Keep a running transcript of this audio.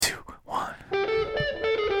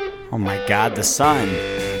Oh my God, the sun.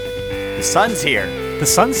 The sun's here. The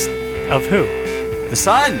son's of who? The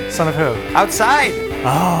sun. Son of who? Outside.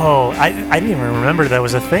 Oh, I didn't even remember that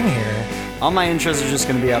was a thing here. All my intros are just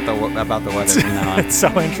going to be about the weather from now on. It's so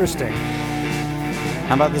interesting.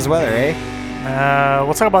 How about this weather, eh?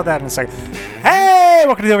 We'll talk about that in a second. Hey,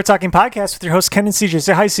 welcome to the Over Talking Podcast with your host Ken and CJ.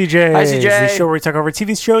 Say hi, CJ. Hi, CJ. The show where we talk over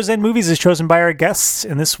TV shows and movies is chosen by our guests.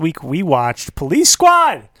 And this week we watched Police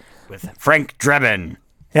Squad With Frank Drebin.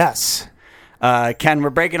 Yes, Ken, we're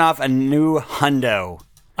breaking off a new hundo.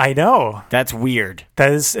 I know. That's weird.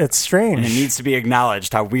 It's strange. And it needs to be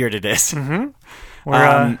acknowledged how weird it is.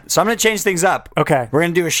 We're, So I'm going to change things up. okay. We're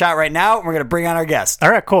going to do a shot right now, and we're going to bring on our guest. All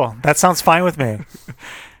right, cool. That sounds fine with me.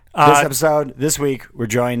 This episode, this week, we're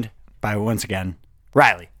joined by, once again,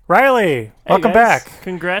 Riley. Riley, welcome guys. back.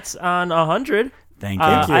 Congrats on 100. Thank you.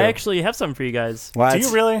 I actually have something for you guys. What? Do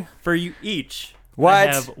you really? For you each. What?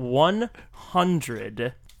 I have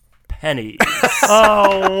 100 pennies.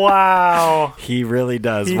 Oh, wow. He really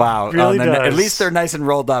does. He Wow. really And does. At least they're nice and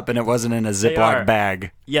rolled up, and it wasn't in a are. Ziploc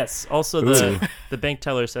bag. Yes. Also, the bank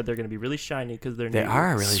teller said they're going to be really shiny because they're They new.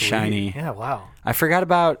 are really Sweet. shiny. Yeah, wow. I forgot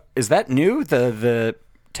about. Is that new? The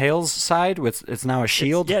tails side with it's now a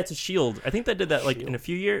shield. Yeah, it's a shield. I think they did that like a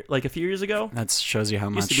few years ago. That shows you how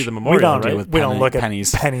much Used to be the We memorial, don't, right? with we don't look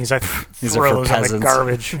pennies. at pennies. I These throw are for those in the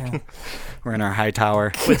peasants. garbage. we're in our high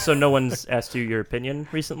tower. Wait, so no one's asked you your opinion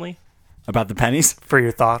recently? About the pennies? For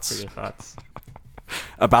your thoughts. Your thoughts.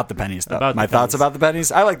 About the pennies, though. About the My thoughts pennies. about the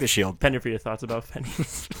pennies? I like the shield. Penny for your thoughts about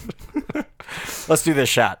pennies. Let's do this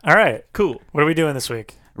shot. All right. Cool. What are we doing this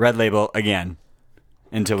week? Red label again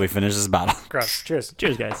until we finish this bottle. Gross. Cheers.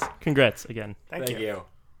 Cheers, guys. Congrats again. Thank you.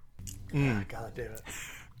 God damn it.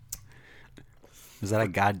 Is that a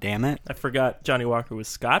goddamn it? I forgot Johnny Walker was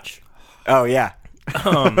Scotch. Oh, yeah.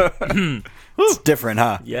 It's different,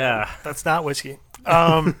 huh? Yeah. That's not whiskey.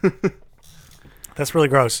 That's really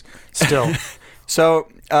gross. Still. So,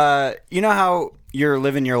 you know how you're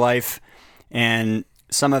living your life and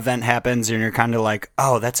some event happens and you're kind of like,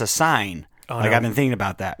 oh, that's a sign. Oh, like, no. I've been thinking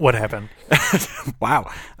about that. What happened?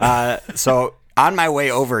 Wow. So, on my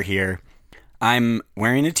way over here, I'm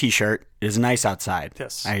wearing a T-shirt. It is nice outside.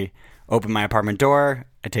 Yes. I open my apartment door.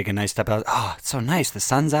 I take a nice step out. Oh, it's so nice. The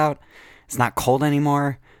sun's out. It's not cold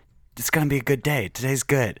anymore. It's going to be a good day. Today's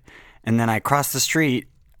good. And then I cross the street.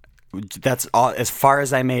 That's all as far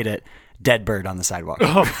as I made it. Dead bird on the sidewalk.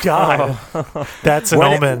 Oh, God. That's an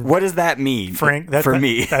omen. What does that mean, Frank, for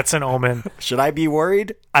me? That's an omen. Should I be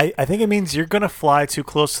worried? I think it means you're going to fly too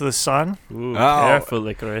close to the sun. Ooh, Oh. careful,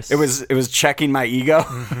 licorice. It was checking my ego.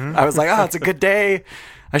 I was like, oh, it's a good day.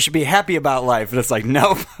 I should be happy about life. And it's like,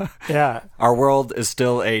 nope. Yeah. Our world is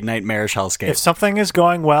still a nightmarish hellscape. If something is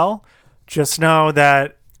going well, just know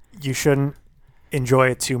that you shouldn't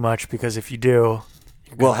enjoy it too much, because if you do,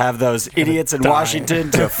 We'll have those idiots in die.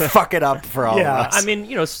 Washington to fuck it up for all Yeah. of us. I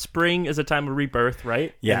mean, spring is a time of rebirth,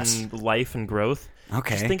 right? Yes. And life and growth.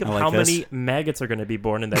 Okay, Just think of I like how this. many maggots are going to be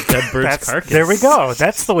born in that dead bird's carcass. there we go.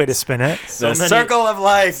 That's the way to spin it. the many- circle of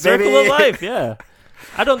life, Circle baby. of life, yeah.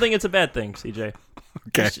 I don't think it's a bad thing, CJ.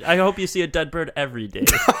 Okay. I hope you see a dead bird every day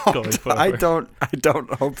going forward. I don't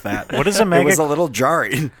hope that. What is a It maggot? was a little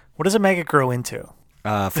jarring. What does a maggot grow into?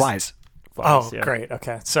 Flies. Oh, yeah. great.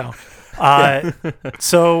 Okay.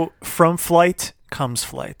 So from flight comes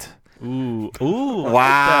flight. Ooh.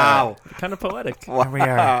 Wow. Kind of poetic. There we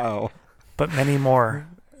are. Wow. But many more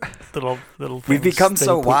little things. We've become that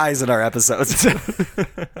so you put- wise in our episodes.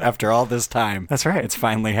 After all this time. That's right. It's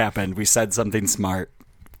finally happened. We said something smart.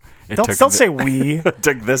 It Don't took say we. It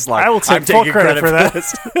took this long. I will take I'm full taking credit for that.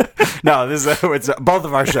 this. No, it's both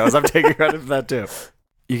of our shows. I'm taking credit for that too.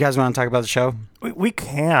 You guys want to talk about the show? We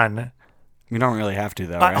can. You don't really have to,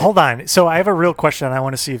 though, right? Hold on. So I have a real question. I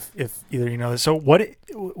want to see if either you know this. So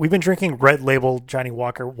we've been drinking Red Label Johnny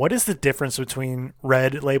Walker. What is the difference between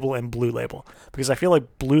Red Label and Blue Label? Because I feel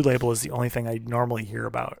like Blue Label is the only thing I normally hear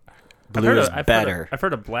about. Blue is I've better, I've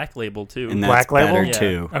heard of Black Label too. and that's Black Label? better Yeah.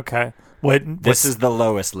 too. Okay. What? This is the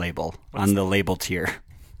lowest label on the label tier,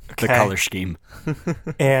 the Okay. color scheme.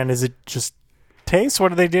 And is it just taste? What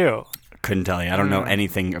do they do? Couldn't tell you. I don't know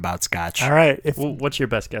anything about Scotch. All right. If Well, what's your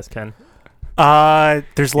best guess, Ken? there's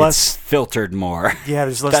It's less. filtered more. Yeah,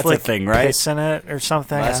 there's less That's a like thing, right? piss in it or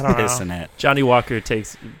something. Less I don't piss know. in it. Johnny Walker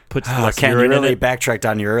puts Oh, less Ken, you urine really in it. backtracked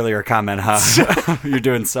on your earlier comment, huh? You're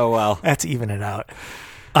doing so well. That's even it out.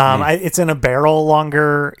 It's in a barrel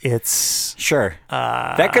longer. It's Sure.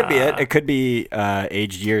 That could be it. It could be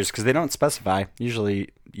aged years because they don't specify. Usually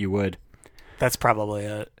you would. that's probably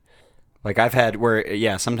it. Like I've had where,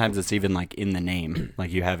 yeah, sometimes it's even like in the name.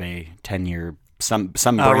 Like you have a 10-year, some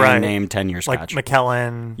brand right. name 10-year Like Scotch.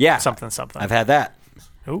 McKellen. Yeah. Something. I've had that.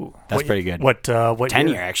 Ooh, That's pretty good. What 10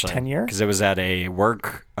 year? year, actually. 10 year? Because it was at a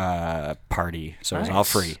work party, so it was all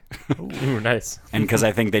Nice. free. Ooh, nice. And because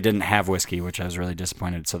I think they didn't have whiskey, which I was really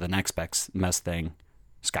disappointed. So the next best thing,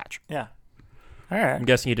 scotch. Yeah. All right. I'm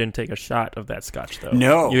guessing you didn't take a shot of that scotch, though.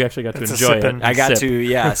 No. You actually got to It's a enjoy sippin'. it. I got Sip.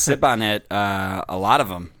 to, sip on it, a lot of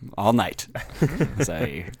them, all night. It's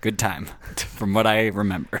a good time, from what I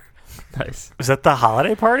remember. Nice. Was that the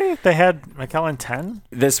holiday party? They had Macallan 10?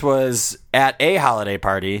 This was at a holiday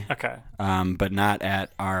party, Okay. but not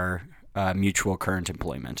at our mutual current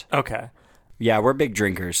employment. Okay. Yeah, we're big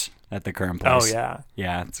drinkers at the current Oh, place. yeah.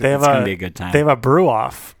 Yeah, it's They have going to be a good time. They have a brew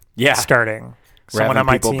off Yeah. starting. We're Someone having on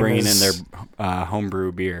my people team bringing is, in their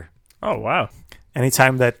homebrew beer. Oh, wow.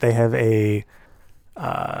 anytime that they have a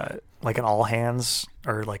like an all hands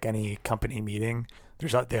or like any company meeting,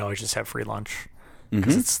 they always just have free lunch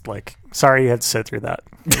because it's like, sorry you had to sit through that.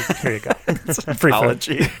 Here you go. Free food.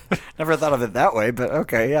 Apology. Never thought of it that way, but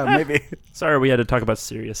okay, yeah, maybe. Sorry, we had to talk about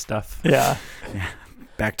serious stuff. Yeah.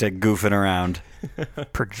 Back to goofing around.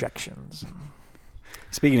 Projections.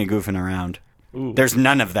 Speaking of goofing around, Ooh. there's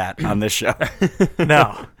none of that on this show.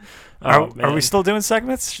 No. Oh, Are we man. still doing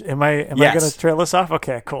segments? Am I Yes. going to trail this off?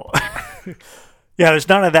 Okay, cool. Yeah, there's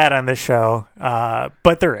none of that on this show,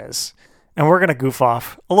 but there is. And we're going to goof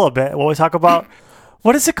off a little bit while we talk about,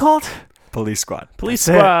 what is it called? Police Squad. Police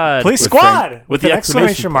That's it. Squad. Police With Squad! Frank- with the an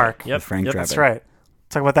exclamation mark. Yep. Frank yep. Drebin. That's right.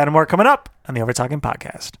 Talk about that and more coming up on the Overtalking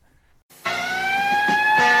Podcast.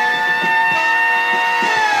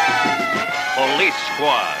 Police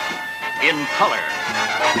Squad in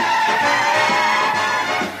color.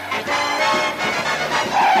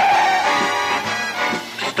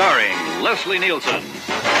 Starring Leslie Nielsen.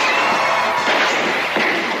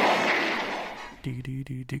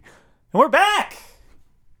 And we're back!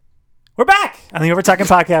 We're back on the Overtalking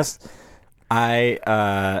Podcast. I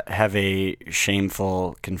have a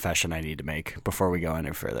shameful confession I need to make before we go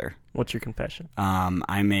any further. What's your confession?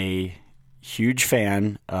 I'm a huge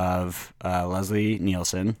fan of Leslie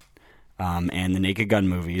Nielsen and the Naked Gun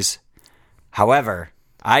movies. However,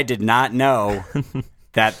 I did not know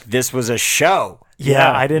that this was a show.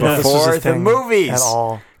 Yeah, I didn't know this was Before a the thing movies at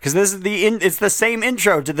all. Because this is it's the same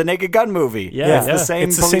intro to the Naked Gun movie. Yeah, it's the same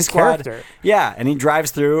It's the police same squad. character. Yeah, and he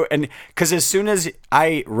drives through, and because as soon as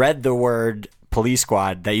I read the word Police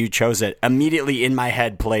Squad that you chose it, immediately in my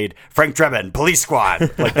head played Frank Drebin, Police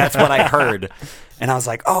Squad. Like that's what I heard, and I was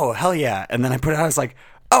like, oh hell yeah! And then I put it on, I was like,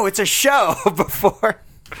 oh, it's a show before.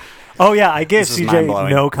 Oh, yeah, I gave This is CJ mind-blowing.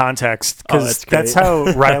 no context Oh, because that's that's great. how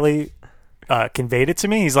Riley conveyed it to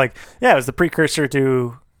me. He's like, yeah, it was the precursor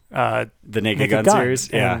to The Naked, Naked Gun, Gun series.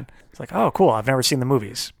 Yeah, And it's like, oh, cool. I've never seen the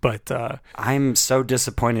movies, but I'm so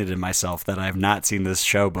disappointed in myself that I have not seen this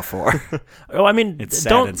show before. Oh, I mean, It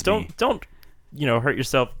saddens me. don't hurt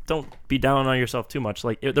yourself. Don't be down on yourself too much.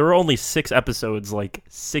 Like there were only 6 episodes, like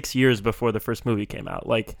 6 years before the first movie came out.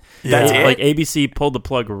 Like That's it? like ABC pulled the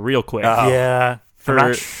plug real quick. yeah, For- I'm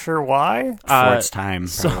not sure why. For its time,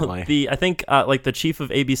 So probably. I think like the chief of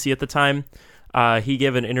ABC at the time, he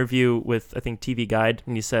gave an interview with I think TV Guide,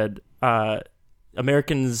 and he said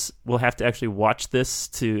Americans will have to actually watch this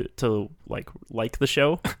to like the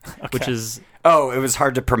show, which is Oh, it was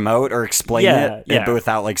hard to promote or explain Yeah, it yeah.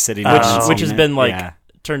 without like sitting Which- down and which seeing has it. been like Yeah.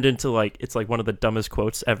 turned into like it's like one of the dumbest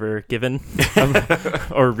quotes ever given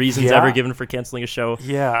or reasons Yeah. ever given for canceling a show.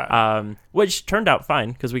 Yeah. Which turned out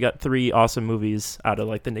fine because we got 3 awesome movies out of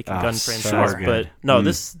like the Naked Gun so franchise. good. But no,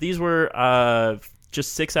 Mm. these were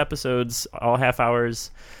just 6 episodes, all half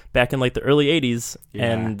hours, back in like the early '80s, Yeah.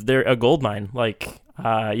 and they're a gold mine. Like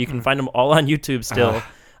you can find them all on YouTube still.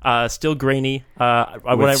 Still grainy. When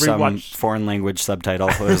I With some rewatched, foreign language subtitle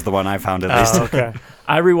was the one I found at least. Oh, okay.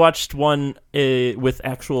 I rewatched one with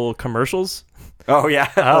actual commercials. Oh yeah.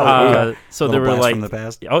 So Little there were blast like from the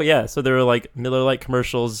past. Oh yeah, so there were like Miller Lite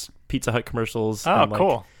commercials, Pizza Hut commercials. Oh, and, like,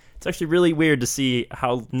 cool. It's actually really weird to see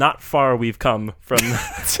how not far we've come from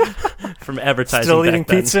from advertising. Still back eating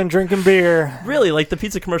then. pizza and drinking beer. Really, like the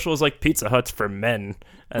pizza commercial was like Pizza Hut's for men.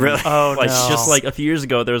 And, Really? Oh, like no. just like a few years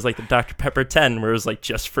ago, there was like the Dr Pepper 10, where it was like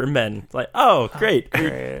just for men. Like, oh, great,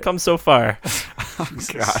 great. we've come so far.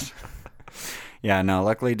 God. Yeah, no,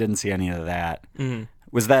 luckily didn't see any of that. Mhm.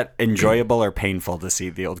 Was that enjoyable or painful to see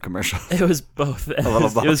the old commercial? It was both. A little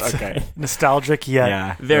both. It was Okay. Nostalgic yet.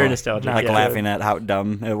 Yeah. very Well, nostalgic. Like yeah. laughing at how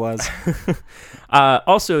dumb it was.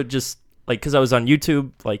 Also, just like because I was on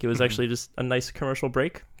YouTube, like it was Mm-hmm. actually just a nice commercial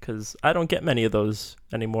break because I don't get many of those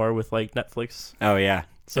anymore with like Netflix. Oh yeah.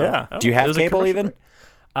 So, Yeah. oh, Do you it have was a cable commercial even?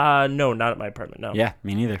 break. No, not at my apartment. No. Yeah,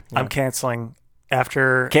 me neither. I'm canceling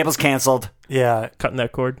after. Cable's canceled. Yeah. Cutting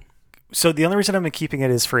that cord. So the only reason I've been keeping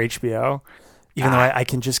it is for HBO. even though I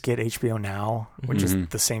can just get HBO Now, which is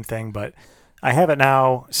the same thing, but I have it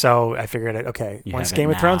now, so I figured, okay, You once have it Game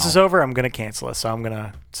of Thrones now. is over, I'm going to cancel it, so I'm going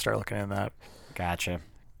to start looking at that. Gotcha.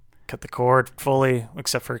 Cut the cord fully,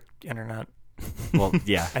 except for internet. Well,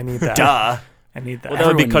 yeah. I need that. Duh. I need that. Well, that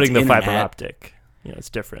would be Everyone cutting the needs fiber internet. optic. It's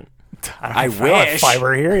different. I don't have wish.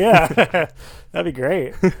 fiber here, yeah. That'd be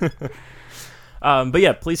great. But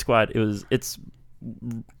yeah, Police Squad.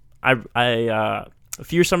 A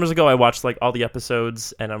few summers ago, I watched like all the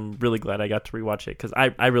episodes, and I'm really glad I got to rewatch it because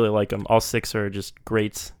I really like them. All 6 are just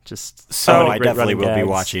great. Just So- many I great definitely running will be gags.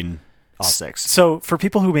 watching all 6. So for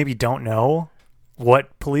people who maybe don't know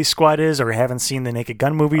what Police Squad is, or haven't seen the Naked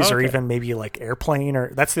Gun movies, or Okay. even maybe like Airplane,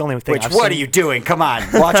 or that's the only thing. Which, I've what seen. are you doing? Come on.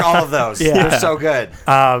 Watch all of those. Yeah. They're so good.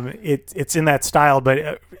 It's in that style,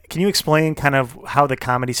 but can you explain kind of how the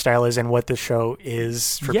comedy style is and what the show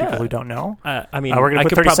is for Yeah. people who don't know? I mean, We're gonna I put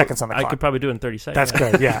could 30 probably- seconds on the I clock. could probably do it in 30 seconds. That's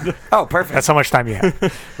good. Yeah, Oh, perfect. that's how much time you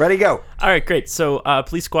have. Ready, go. All right, great. So,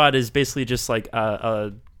 Police Squad is basically just like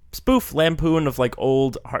a spoof lampoon of like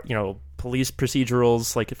old, police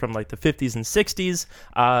procedurals, like from like the 50s and 60s.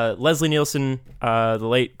 Leslie Nielsen, the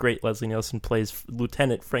late great Leslie Nielsen, plays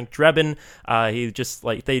Lieutenant Frank Drebin. He just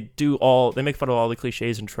like they make fun of all the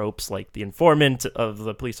cliches and tropes, like the informant of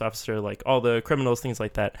the police officer, like all the criminals, things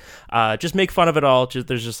like that. Just make fun of it all.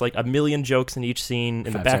 There's just like a million jokes in each scene,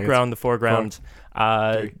 in the 5 background, the foreground.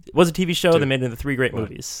 It was a TV show. They made it into 3 great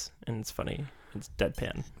movies, and it's funny. It's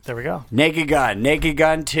deadpan. There we go. Naked Gun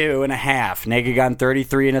 2.5, Naked Gun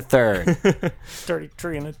 33 1/3.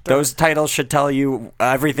 33 and a third. Those titles should tell you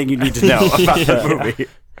everything you need to know about the movie.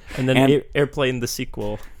 And then And- Airplane, the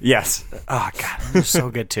sequel. Yes. Oh God, they're so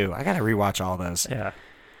good too. I gotta rewatch all those. Yeah.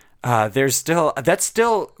 That's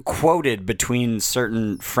still quoted between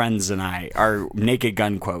certain friends and I are Naked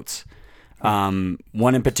Gun quotes. One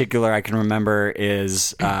in particular I can remember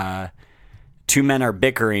is 2 men are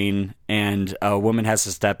bickering and a woman has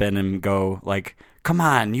to step in and go like, "Come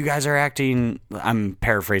on, you guys are acting." I'm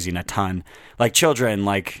paraphrasing a ton, like children,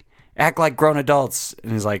 like act like grown adults.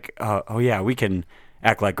 And he's like, "Oh yeah, we can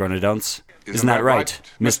act like grown adults." Isn't that right,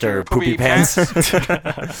 Mr. Poopy Pants?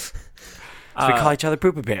 We call each other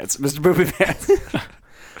Poopy Pants, Mr. Poopy Pants.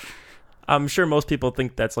 I'm sure most people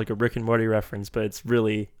think that's like a Rick and Morty reference, but it's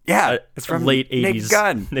really Yeah, a, it's from a late 80s Naked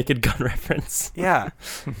Gun. Naked Gun reference. Yeah,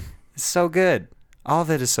 it's so good. All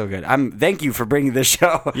of it is so good. Thank you for bringing this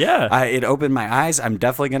show. Yeah. It opened my eyes. I'm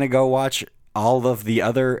definitely gonna go watch all of the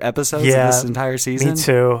other episodes of this entire season. Me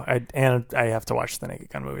too. I have to watch the Naked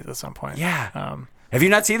Gun movies at some point. Yeah. Have you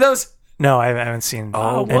not seen those? No, I haven't seen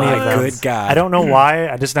Oh, any what? of them. Good God. I don't know why.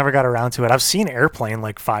 I just never got around to it. I've seen Airplane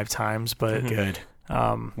like 5 times, but Good.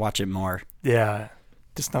 Watch it more. yeah,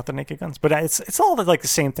 just not the Naked Guns. But it's all like the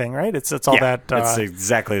same thing, right? It's all that it's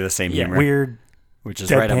exactly the same humor, weird which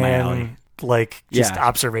is right up my alley. deadpan, like just Yeah.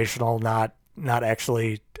 observational, not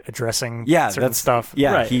actually addressing Yeah, certain that's stuff.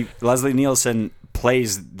 Yeah, Right. Leslie Nielsen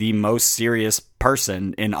plays the most serious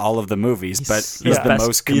person in all of the movies, but he's the the best-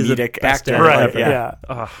 most he's the comedic best actor. actor Right. ever. Yeah.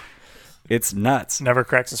 Ugh. It's nuts. Never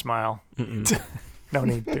cracks a smile. No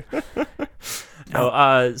need to.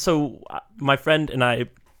 No, so my friend and I,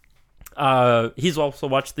 he's also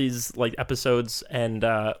watched these like episodes, and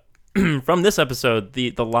from this episode,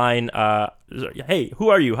 the line, "Hey, who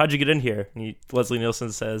are you? How'd you get in here?" And Leslie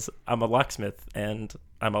Nielsen says, "I'm a locksmith, and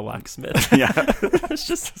I'm a locksmith." Yeah, It's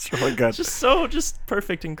just it's really good. just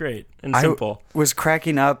perfect and great and simple. I was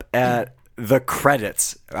cracking up at the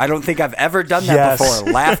credits. I don't think I've ever done that Yes.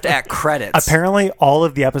 before. Laughed at credits. Apparently, all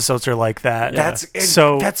of the episodes are like that. That's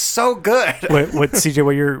so. That's so good. what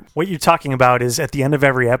CJ, what you're talking about is at the end of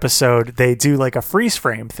every episode, they do like a freeze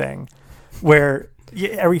frame thing, where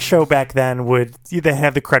every show back then they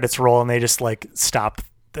have the credits roll and they just like stop.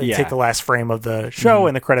 They Yeah. take the last frame of the show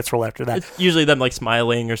and the credits roll after that. It's usually them like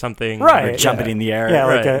smiling or something. Right. Or jumping in the air. Yeah,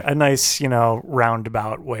 like Right. a nice,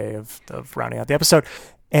 roundabout way of rounding out the episode.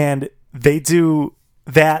 And they do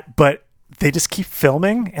that, but they just keep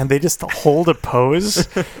filming and they just hold a pose.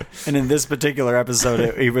 And in this particular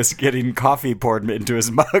episode, he was getting coffee poured into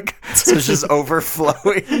his mug, so it's just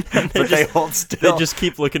overflowing. But they hold still. They just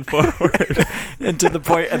keep looking forward. And to the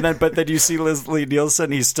point, but then you see Leslie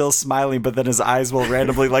Nielsen, he's still smiling, but then his eyes will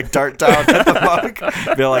randomly like dart down at the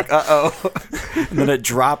mug, be like, "Uh-oh," and then it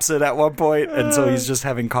drops it at one point, and so he's just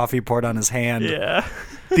having coffee poured on his hand. Yeah.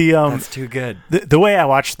 That's too good. The way I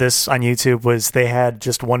watched this on YouTube was they had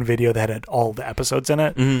just one video that had all the episodes in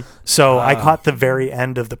it. Mm-hmm. So I caught the very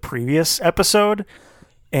end of the previous episode.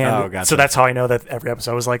 And Oh, gotcha. so that's how I know that every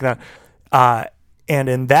episode was like that. And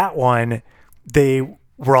in that one, they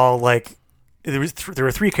were all like, there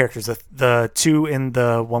were 3 characters, the 2 in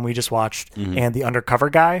the one we just watched Mm-hmm. and the undercover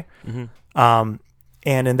guy. And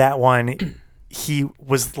in that one, he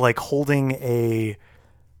was like holding a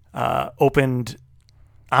opened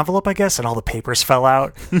envelope, I guess, and all the papers fell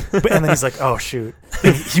out. And then he's like, "Oh shoot!"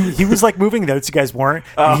 And he was like moving notes you guys weren't.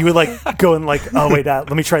 And he would like go and like, "Oh wait, let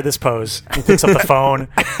me try this pose." He picks up the phone,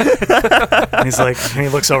 and he's like, and he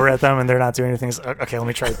looks over at them, and they're not doing anything. He's like, "Okay, let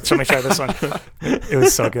me try this one." It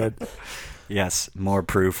was so good. Yes, more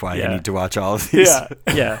proof why you Yeah. need to watch all of these.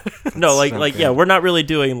 Yeah. No, like So yeah, good. we're not really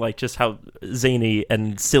doing like just how zany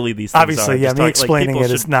and silly these things Obviously, are. yeah. Just Me like, explaining people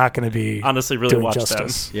it is should not going to be honestly really doing watch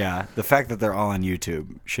justice. Yeah, the fact that they're all on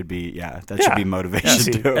YouTube should be that Yeah. should be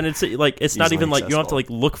motivation Yeah. too. And it's like it's not Easily even like you don't have to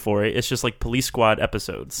accessible. like look for it. It's just like Police Squad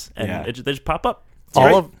episodes, and Yeah. they just pop up. It's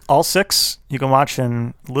great. All 6 you can watch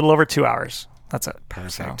in a little over 2 hours. That's it.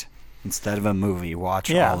 Perfect. So, Instead of a movie, watch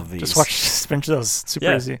yeah, all of these. just binge those. Super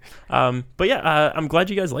Yeah. easy. But yeah, I'm glad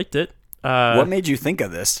you guys liked it. What made you think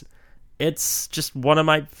of this? It's just one of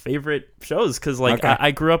my favorite shows because like Okay. I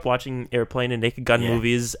grew up watching Airplane and Naked Gun Yeah.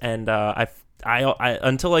 movies, and I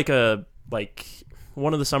until like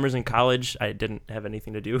one of the summers in college I didn't have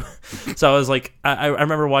anything to do, so I was like I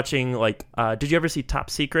remember watching like did you ever see Top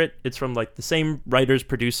Secret? It's from like the same writers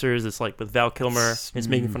producers. It's like with Val Kilmer. It's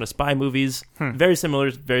making fun of spy movies. Very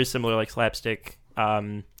similar like slapstick,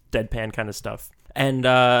 deadpan kind of stuff. And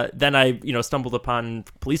then I, stumbled upon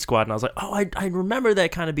Police Squad, and I was like, oh, I remember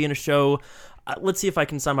that kind of being a show. Let's see if I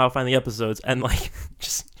can somehow find the episodes. And like,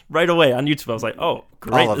 just right away on YouTube, I was like, oh,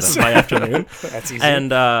 great, All of this is them. my afternoon. That's easy.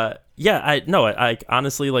 And I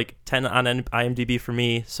honestly like 10 on IMDb for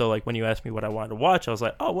me. So like when you asked me what I wanted to watch, I was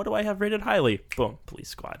like, oh, what do I have rated highly? Boom, Police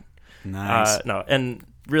Squad. Nice. No, and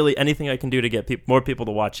really anything I can do to get more people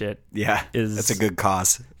to watch it. Yeah, is- that's a good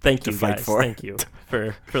cause. Thank to you fight guys. for. Thank you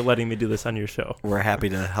for letting me do this on your show. We're happy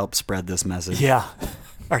to help spread this message. Yeah.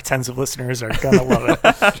 Our tens of listeners are going to love it.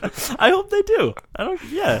 I hope they do.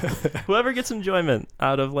 Whoever gets enjoyment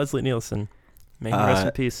out of Leslie Nielsen, may he rest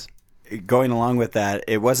in peace. Going along with that,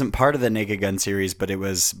 it wasn't part of the Naked Gun series, but it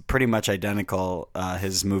was pretty much identical.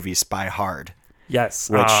 His movie Spy Hard, Yes,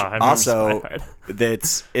 which I remember also Spy Hard.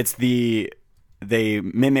 they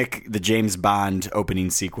mimic the James Bond opening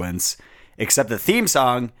sequence, except the theme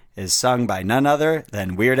song is sung by none other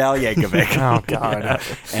than Weird Al Yankovic. Oh, God.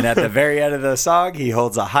 And at the very end of the song, he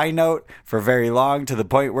holds a high note for very long to the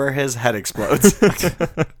point where his head explodes.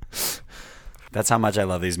 That's how much I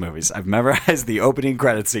love these movies. I've memorized the opening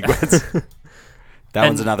credit sequence. That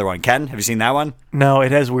one's another one. Ken, have you seen that one? No,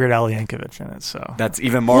 it has Weird Al Yankovic in it, so. That's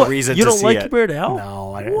even more reason You to don't see like it. Weird Al?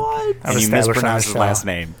 No, I What? I've And you established on mispronounced the his show. last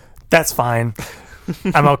name. That's fine.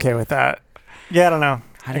 I'm okay with that. Yeah, I don't know.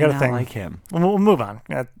 I I got do a not thing. like him. We'll move on.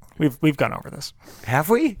 Yeah, we've gone over this. Have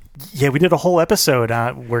we? Yeah, we did a whole episode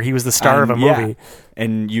where he was the star of a Yeah. movie.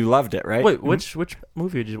 And you loved it, right? Wait, which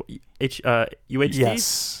movie did you? UHD?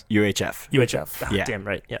 Yes. UHF. UHF. Ah, Yeah. Damn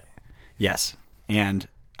right. Yeah. Yes. And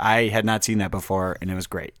I had not seen that before, and it was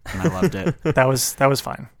great. And I loved it. That was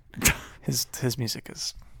fine. His music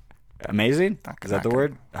is Amazing? Not Is that the good.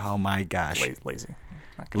 word? Oh, my gosh. lazy.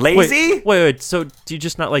 Not good. Lazy? Wait. So do you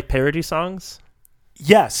just not like parody songs?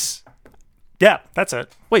 Yes. Yeah, that's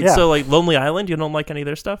it. Wait, Yeah. so like Lonely Island, you don't like any of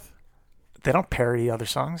their stuff? They don't parody other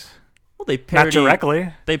songs. Well, they parody Not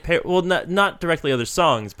directly. not directly other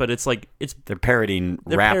songs, but it's like it's They're parodying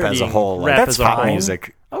They're rap as a parodying whole. rap Like as a pop whole.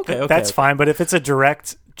 music. okay. That's fine, but if it's a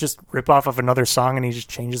direct just rip off of another song and he just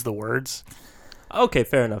changes the words, Okay,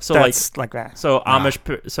 fair enough. So that's like that.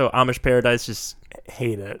 Amish Paradise just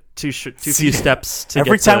Hate it. too few steps to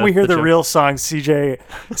Every get time to we hear the joke. real song, CJ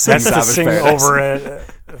has Sings to Amish sing Paradise. over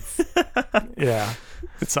it. Yeah,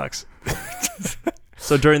 it sucks.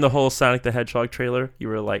 So during the whole Sonic the Hedgehog trailer, you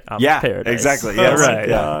were like, Amish Yeah, Paradise. exactly. All Yes. right.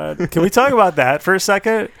 Yeah. Can we talk about that for a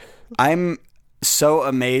second? I'm so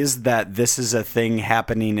amazed that this is a thing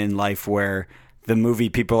happening in life where the movie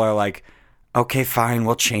people are like, okay, fine,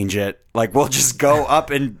 we'll change it. Like, we'll just go up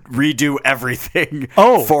and redo everything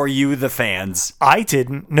Oh. for you, the fans. I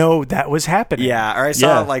didn't know that was happening. Yeah, or I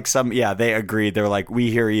saw Yeah. they agreed. They're like, we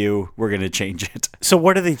hear you. We're going to change it. So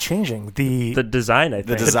what are they changing? The design, I think.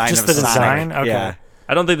 The design just of the Sonic. design? Okay. Yeah.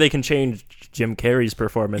 I don't think they can change Jim Carrey's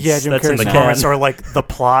performance. Yeah, Jim That's in Carrey's the performance, can. or like the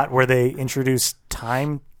plot where they introduce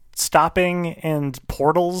time stopping and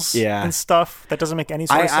portals Yeah. and stuff. That doesn't make any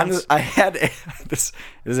sort of sense. I had this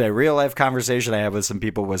is a real life conversation I had with some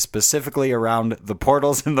people was specifically around the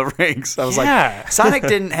portals and the rings. I was Yeah. like, Sonic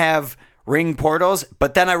didn't have ring portals,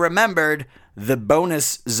 but then I remembered the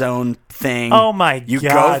bonus zone thing. Oh my you go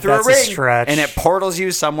God, through that's a a ring stretch. and it portals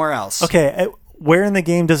you somewhere else. Okay, where in the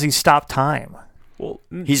game does he stop time? Well,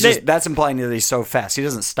 That's implying that he's so fast. He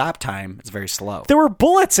doesn't stop time. It's very slow. There were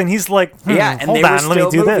bullets, and he's like, Yeah, and hold they were on, still let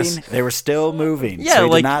me do moving. this. They were still moving. Yeah, so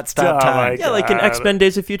he like- did not stop Oh, time. Yeah, like in God. X-Men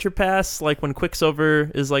Days of Future Past, like when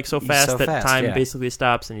Quicksilver is like so fast so that fast, time yeah. basically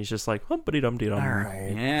stops, and he's just like humpity-dum-de-dum. All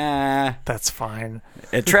right, Yeah, that's fine.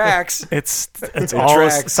 it tracks. It's It all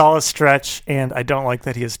tracks. it's all a stretch, and I don't like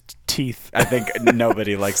that he has teeth. I think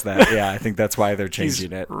nobody likes that. Yeah, I think that's why they're He's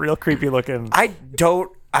changing it. real creepy looking.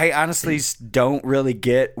 I honestly don't really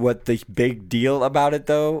get what the big deal about it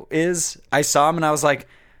though is. I saw him and I was like,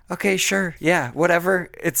 okay, sure, yeah, whatever.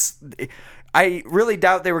 I really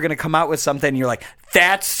doubt they were going to come out with something and you're like,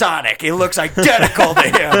 that's Sonic. It looks identical to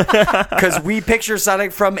him. Because we picture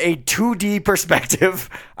Sonic from a 2D perspective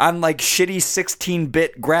on like shitty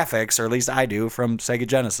 16-bit graphics, or at least I do, from Sega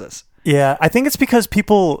Genesis. Yeah, I think it's because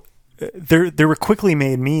people there were quickly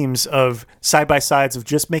made memes of side by sides of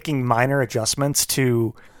just making minor adjustments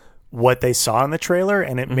to what they saw in the trailer,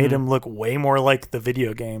 and it made him look way more like the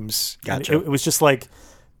video games. Gotcha. It was just like,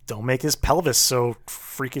 don't make his pelvis so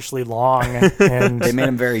freakishly long, and They made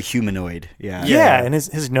him very humanoid. Yeah. yeah, and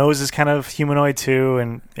his nose is kind of humanoid too,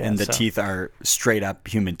 and And the so teeth are straight up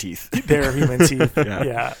human teeth. they're human teeth.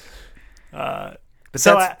 Yeah. Yeah. But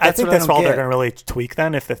So I think what that's don't all they're get. going to really tweak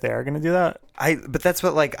then, if they are going to do that. But that's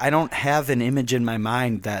what, like, I don't have an image in my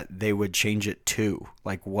mind that they would change it to.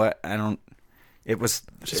 Like, what? I don't. It was.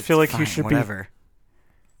 Just feel like fine, you should whatever.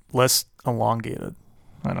 be less elongated.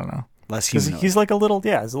 I don't know. Less Because human. he's like he's a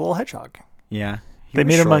little hedgehog. Yeah. He They was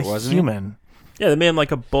made him short, a wasn't he? human. Yeah, they made him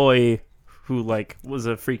like a boy who like was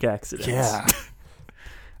a freak accident. Yeah.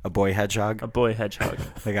 A boy hedgehog. A boy hedgehog.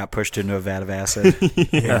 They got pushed into a vat of acid.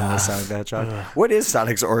 Yeah. Sonic the Hedgehog. What is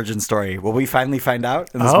Sonic's origin story? Will we finally find out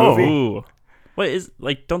in this Oh. movie? Ooh. What is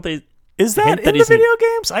like? Don't they? Is that Hint in that the he's video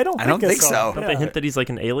games? I don't think so. Don't they hint that he's like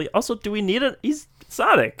an alien? Also, do we need a? He's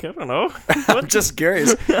Sonic. I don't know. I'm just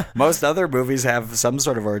curious. Most other movies have some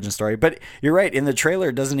sort of origin story, but you're right. In the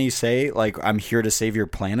trailer, doesn't he say like "I'm here to save your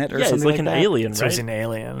planet" or Yeah, something he's like an that? alien, So right? he's an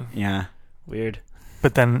alien. Yeah, Weird.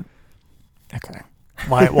 But then, okay.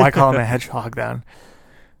 Why call him a hedgehog then?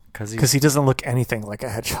 Because he doesn't look anything like a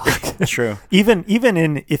hedgehog. true. even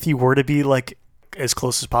in if he were to be like as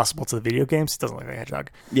close as possible to the video games, he doesn't look like a hedgehog.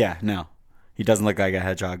 Yeah, no, he doesn't look like a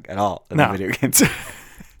hedgehog at all in No. the video games.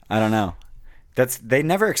 I don't know. They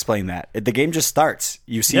never explain that. The game just starts.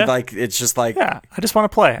 You see, Yeah. like it's just like Yeah, I just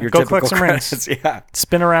want to play. your Go typical collect some rings. credits. Yeah,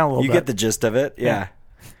 Spin around a little you bit. get the gist of it. Yeah.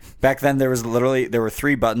 Back then, there were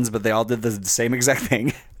 3 buttons, but they all did the same exact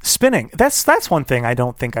thing. Spinning. That's one thing I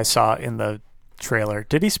don't think I saw in the trailer.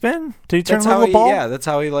 Did he spin? Did he turn That's a how little he. ball? Yeah, that's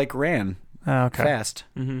how he like ran Oh, okay. fast.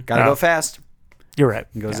 Gotta Oh. go fast. You're right.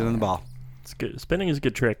 He goes in the ball. It's good. Spinning is a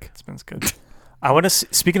good trick. Spins good. I want to.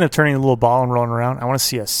 Speaking of turning a little ball and rolling around, I want to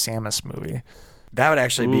see a Samus movie That would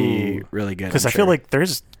actually be Ooh. really good. because I'm I feel sure. like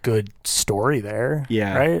there's good story there.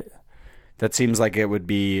 Yeah. Right. that seems like it would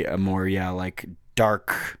be a more like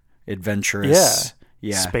dark, adventurous.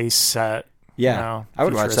 Yeah. Space set. Yeah. You know, I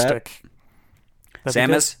would watch that. futuristic. That'd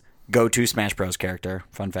be Samus, go-to Smash Bros character.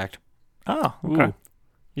 Fun fact. good. Oh, okay. Ooh.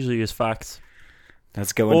 Usually use Fox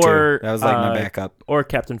That's a good one Or, too. That was like my uh, backup. or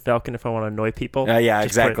Captain Falcon if I want to annoy people. Yeah, Just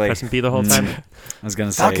exactly. Pressing B the whole time. I was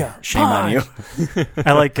gonna say, Falcon, shame on you.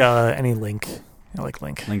 I like any Link. I like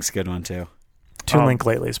Link. Link's a good one too. Toon Oh. Link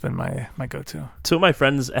lately has been my go-to. 2 of my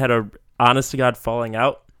friends had a honest to God falling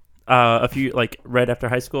out a few like right after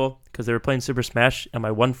high school because they were playing Super Smash, and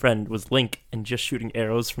my one friend was Link and just shooting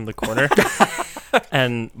arrows from the corner,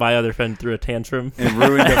 and my other friend threw a tantrum. It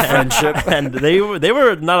ruined a friendship. And they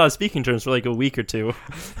were not on speaking terms for like a week or 2.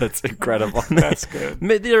 That's incredible. That's good.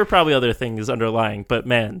 There were probably other things underlying, but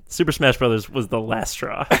man, Super Smash Brothers was the last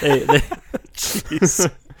straw. Jeez.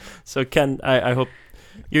 So Ken, I hope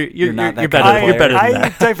you're not that you're kind better. of You're better than I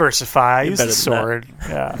that. diversify. I use the better sword.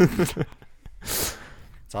 Yeah.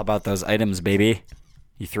 It's all about those items, baby.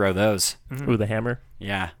 You throw those. Ooh, the hammer.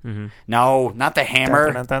 Yeah. No, not the hammer.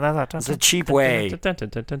 It's It's a cheap way. Dun, dun,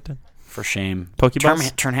 dun, dun, dun. For shame.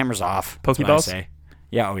 Pokeballs? Turn hammers off. That's what I Pokeballs? say.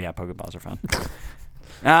 Yeah. Oh yeah. Pokeballs are fun.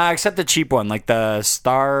 Except the cheap one, like the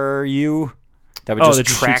Star U, that would Oh, just that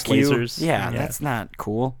just track shoots you. lasers. Yeah, Yeah. that's not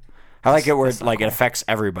cool. I like it where it affects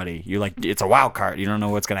everybody. You like it's a wild card. You don't know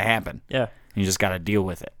what's gonna happen. Yeah. You just got to deal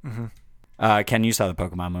with it. Ken, you saw the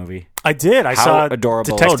Pokemon movie. I did. I How saw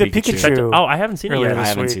adorable Detective is Pikachu? Pikachu. Oh, I haven't seen it Earlier yet. I this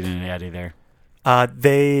haven't week. seen it yet either.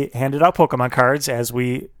 They handed out Pokemon cards as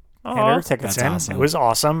we handed our tickets that's in. awesome. It was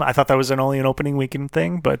awesome. I thought that was only an opening weekend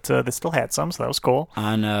thing, but they still had some, so that was cool.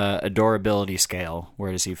 On a adorability scale,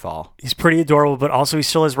 where does he fall? He's pretty adorable, but also he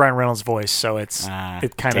still has Ryan Reynolds' voice, so it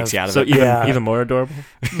kind Takes of you out of So it. even Yeah. even more adorable.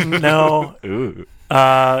 no. Ooh.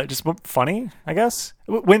 Just funny, I guess.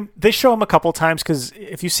 When they show him a couple times, because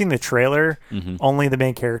if you've seen the trailer, only the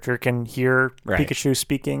main character can hear Pikachu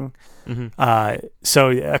speaking. So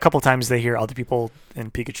a couple times they hear other people,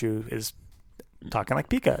 and Pikachu is talking like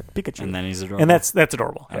Pikachu, And then he's adorable. and that's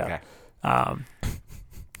adorable. okay. Yeah.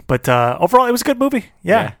 But overall, it was a good movie.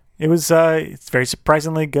 Yeah. It was. It's very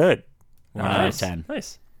surprisingly good. 1 out of 10.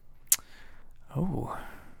 Nice. Oh,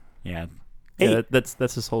 Yeah. Yeah,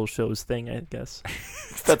 that's his whole show's thing, I guess.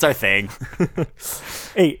 That's our thing.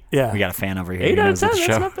 8. Yeah, We got a fan over here. 8 who out of knows 10. the That's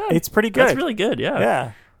show. not bad. it's pretty good. That's really good. Yeah.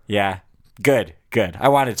 Yeah. Yeah. Good. I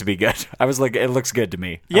want it to be good. I was like, it looks good to me.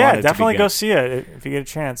 I want Yeah, it to be definitely good. go see it if you get a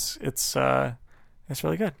chance. It's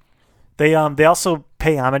really good. They also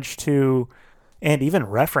pay homage to and even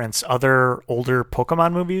reference other older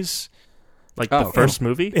Pokemon movies. Like Oh, the first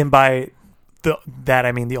movie. And by that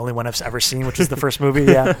I mean the only one I've ever seen, which is the first movie.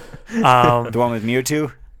 Yeah. The one with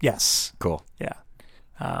Mewtwo? Yes. Cool. Yeah.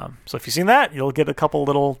 So if you've seen that, you'll get a couple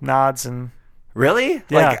little nods and Really?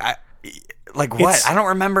 Yeah. Like what? It's- I don't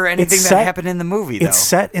remember anything it's that set- happened in the movie, though. it's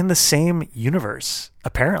set in the same universe,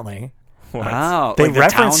 apparently. What? Oh, They like the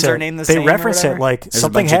reference towns it. are named the They same or reference it whatever? like There's a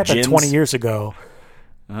something bunch of happened gyms? 20 years ago.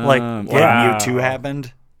 Like, Wow. yeah. Mewtwo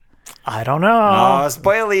happened? I don't know. Oh,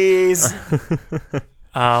 spoilies.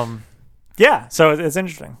 Yeah, so it's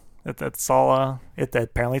interesting. That's all. It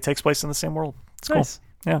apparently takes place in the same world. It's Nice.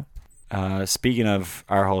 cool. Yeah. Speaking of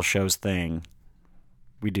our whole show's thing,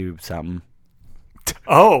 we do something.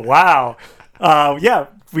 Oh wow. Yeah,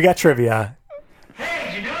 we got trivia.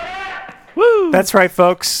 Woo! That's right,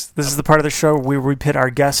 folks. This is the part of the show where we pit our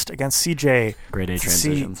guest against CJ Grade A to see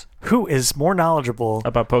transitions. who is more knowledgeable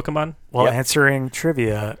About Pokemon? while Yep. answering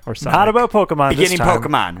trivia Or Sonic. not about Pokemon. Beginning this time.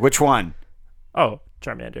 Pokemon. Which one? Oh,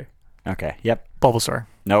 Charmander. Okay. Yep. Bulbasaur.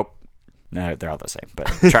 Nope. No, they're all the same. But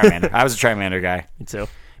Charmander. I was a Charmander guy. Me too.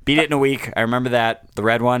 Beat it in a week. I remember that. The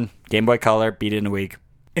red one, Game Boy Color. Beat it in a week.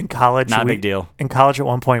 In college, Not a big deal. In college, at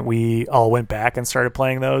one point, we all went back and started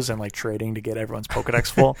playing those and like trading to get everyone's Pokedex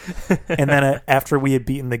full. And then after we had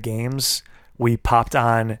beaten the games, we popped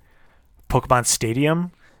on Pokemon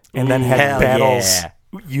Stadium and then had Hell battles yeah.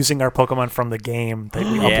 using our Pokemon from the game that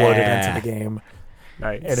we Yeah. uploaded into the game.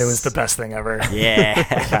 Nice. And it was the best thing ever.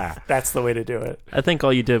 Yeah. That's the way to do it. I think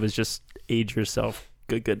all you did was just age yourself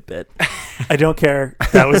a good bit. I don't care.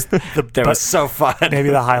 That was That was so fun. maybe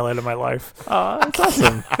the highlight of my life. Oh, that's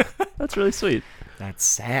awesome. That's really sweet. That's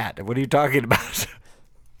sad. What are you talking about?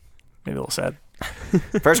 Maybe a little sad.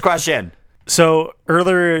 First question. So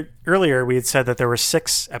earlier we had said that there were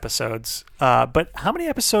 6 episodes, but how many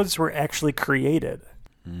episodes were actually created?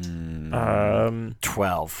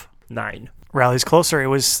 12. 9. Riley's closer. It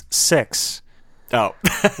was 6. Oh.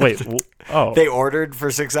 Wait. Oh. They ordered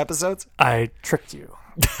for 6 episodes? I tricked you.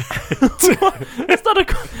 It's not a.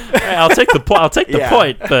 Hey, I'll take the point. I'll take the Yeah.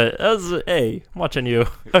 point. But hey, I'm watching you.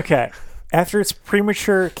 Okay. After its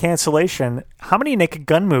premature cancellation, how many Naked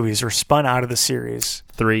Gun movies were spun out of the series?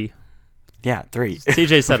 3. Yeah, 3.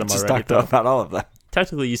 TJ said them Just already. talked Though. about all of them.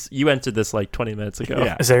 Technically, you entered this like 20 minutes ago.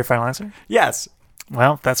 Yeah. Is that your final answer? Yes.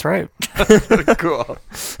 Well, that's right. Cool.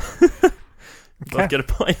 Both get a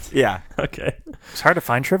point. Yeah. Okay. It's hard to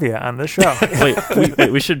find trivia on this show. Wait.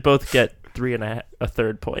 We should both get 3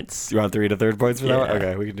 1/3 points. You want 3 1/3 points for that one? Yeah.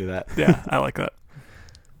 Okay, we can do that. Yeah, I like that.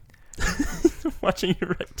 Watching you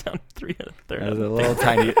write down 3 That was 1/3. a little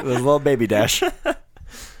tiny, a little baby dash.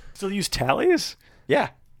 Still use tallies? Yeah.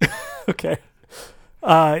 Okay.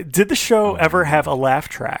 Did the show ever have a laugh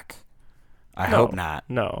track? I hope not.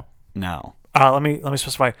 No. No. Let me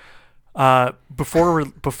specify.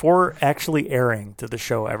 Before actually airing, did the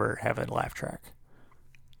show ever have a laugh track?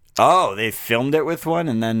 Oh, they filmed it with one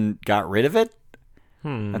and then got rid of it?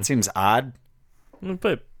 That seems odd.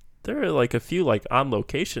 But there are like a few like on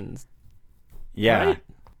locations. Yeah. Right?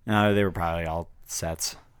 No, they were probably all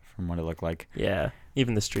sets from what it looked like. Yeah.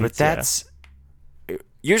 Even the streets. But that's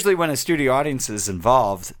usually when a studio audience is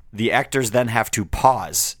involved, the actors then have to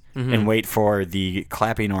pause and wait for the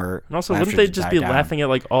clapping or And also, laughter wouldn't they to just die be down. laughing at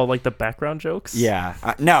like all like the background jokes? Yeah.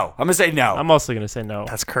 No, I'm gonna say no. I'm also gonna say no.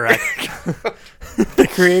 That's correct. The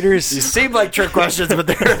creators. These seem like trick questions, but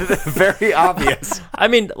they're very obvious. I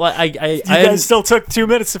mean, like You guys still took 2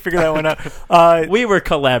 minutes to figure that one out. we were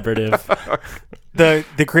collaborative.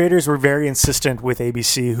 The creators were very insistent with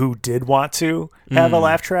ABC, who did want to have a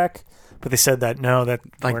laugh track, but they said that no, that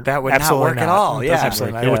Like, that would not absolutely work at all. It Yeah. doesn't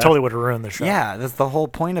absolutely not. It Yeah. would totally would have ruined the show. Yeah, that's the whole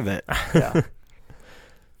point of it. Yeah.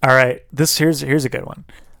 All right. Here's a good one.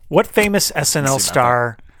 What famous SNL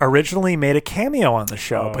star originally made a cameo on the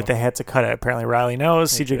show, but they had to cut it? Apparently, Riley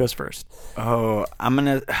knows. CJ goes first. Oh, I'm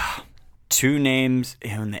gonna 2 names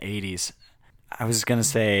in the 80s. I was gonna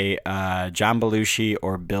say John Belushi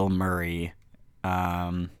or Bill Murray.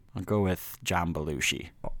 I'll go with John Belushi.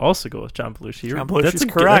 I'll also go with John Belushi. John Belushi's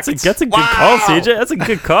correct. That's a good call, CJ. That's a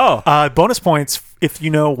good call. Bonus points if you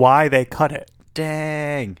know why they cut it.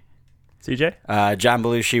 Dang. CJ? John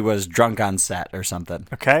Belushi was drunk on set or something.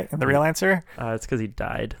 Okay, and the real answer? It's because he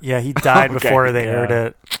died. Yeah, he died Okay. before they aired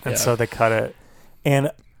it, and Yeah. so they cut it.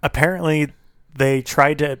 And apparently, they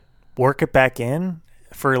tried to work it back in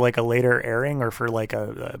for like a later airing or for like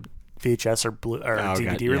a VHS or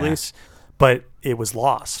DVD yeah. release, but it was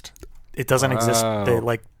lost. It doesn't exist. Oh.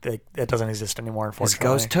 It doesn't exist anymore. His Unfortunately,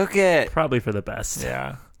 ghost took it. Probably for the best.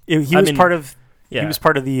 yeah. He was part of. Yeah. He was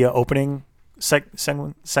part of the opening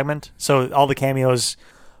segment. So all the cameos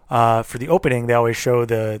for the opening, they always show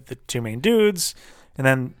the two main dudes, and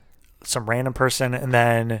then some random person, and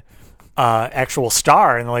then actual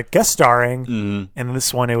star, and like guest starring. Mm-hmm. And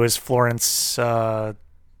this one, it was Florence Shit.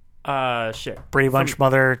 Brady Bunch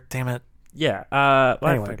mother. Damn it. Yeah. I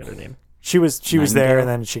Anyway. forgot her name. She was there, Nightingale? and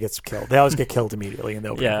then she gets killed. They always get killed immediately in the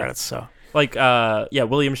opening Yeah. credits. So Like,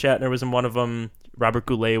 William Shatner was in one of them. Robert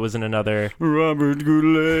Goulet was in another. Robert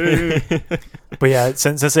Goulet. but yeah,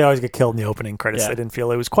 since they always get killed in the opening credits, Yeah. I didn't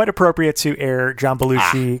feel it was quite appropriate to air John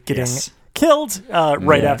Belushi getting yes. killed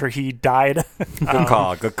right Yeah. after he died. Good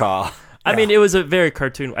call. Good call. I mean, it was a very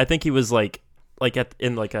cartoon. I think he was like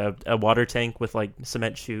in like a water tank with like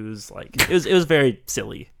cement shoes. Like it was very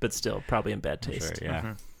silly, but still probably in bad taste. Sure,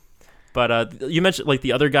 yeah. But you mentioned like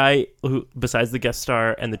the other guy who, besides the guest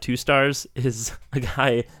star and the two stars, is a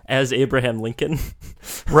guy as Abraham Lincoln,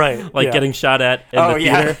 Right. like yeah. getting shot at in Oh, the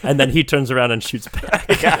yeah. theater, and then he turns around and shoots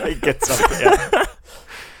back. Yeah, he gets something.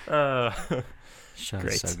 Yeah. Show's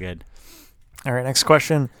Great. so good. All right, next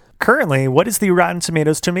question. Currently, what is the Rotten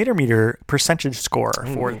Tomatoes tomato meter percentage score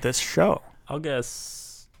for this show? I'll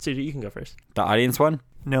guess. CJ, you can go first. The audience one?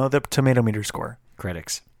 No, the tomato meter score.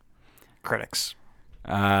 Critics. Critics.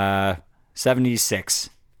 76.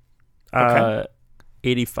 Okay.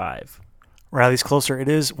 85. Riley's closer. It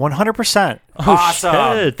is 100%.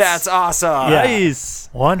 Awesome. shit. That's awesome. Yeah. Nice.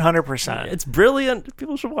 100%. It's brilliant.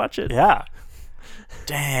 People should watch it. Yeah.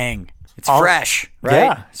 Dang. It's All- fresh, right?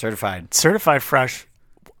 Yeah. Certified. Certified fresh.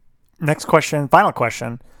 Next question. Final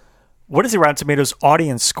question. What is the Rotten Tomatoes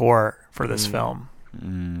audience score for this film?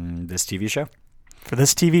 This TV show? For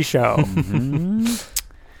this TV show?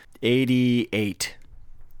 88.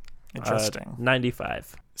 Interesting.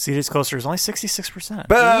 95. CJ's closer is only 66%.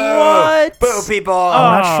 Boo! What? Boo, people!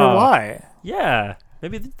 I'm not sure why. Yeah.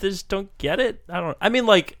 Maybe they just don't get it. I mean,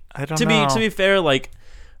 like, I don't to know. be fair, like,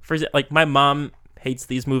 like my mom hates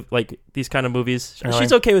these these kind of movies. Really?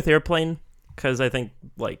 She's okay with Airplane because I think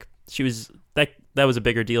like she was that was a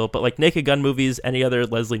bigger deal. But like Naked Gun movies, any other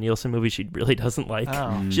Leslie Nielsen movie, she really doesn't like.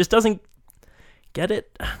 Oh. She just doesn't get it.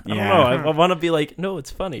 I don't Yeah. know. I want to be like, no,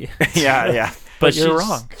 it's funny. Yeah. But you're she's-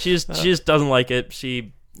 wrong. She just doesn't like it.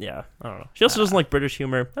 I don't know. She also doesn't like British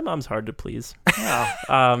humor. My mom's hard to please.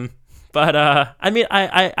 But I mean,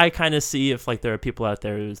 I kind of see if like there are people out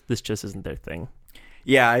there who this just isn't their thing.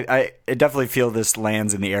 Yeah, I definitely feel this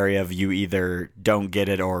lands in the area of you either don't get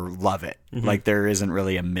it or love it. Like there isn't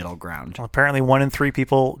really a middle ground. Well, apparently 1 in 3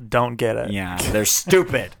 people don't get it. Yeah, they're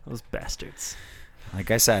stupid. Those bastards. Like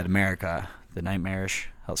I said, America, the nightmarish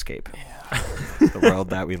hellscape. Yeah. The world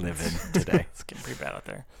that we live in today. It's getting pretty bad out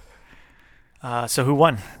there. So who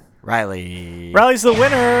won? Riley. Riley's the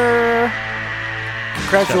winner.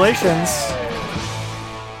 Congratulations.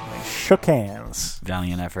 They shook hands.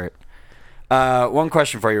 Valiant effort. One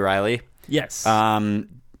question for you, Riley. Yes.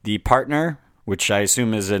 The partner, which I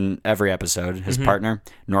assume is in every episode, his partner,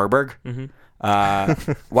 Norberg.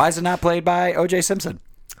 Why is it not played by O.J. Simpson?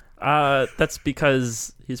 That's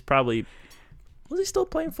because he's probably was he still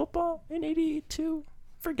playing football in '82?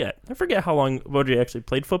 I forget how long OJ actually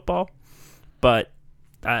played football, but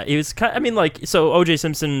he was kind. I mean, like so OJ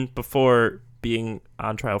Simpson before being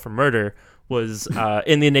on trial for murder was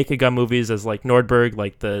in the Naked Gun movies as like Nordberg,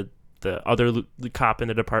 like the other cop in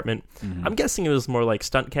the department. I'm guessing it was more like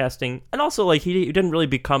stunt casting, and also like he didn't really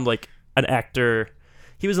become like an actor.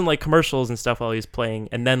 He was in like commercials and stuff while he was playing,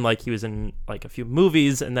 and then like he was in like a few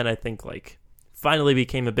movies, and then I think like finally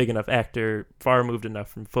became a big enough actor, far removed enough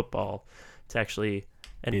from football to actually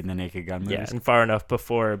In the Naked Gun movies. yeah, and far enough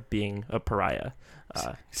before being a pariah.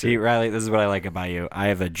 See, Riley, this is what I like about you. I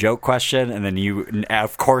have a joke question, and then you,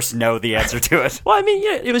 of course, know the answer to it. Well, I mean,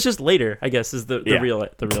 yeah, it was just later, I guess, is the Yeah. real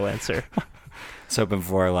answer. I was hoping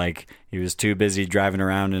for, like, he was too busy driving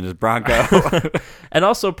around in his Bronco. And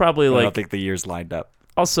also probably I like don't think the years lined up.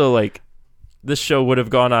 also like this show would have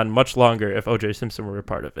gone on much longer if O.J. Simpson were a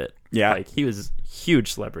part of it. Yeah. Like, he was a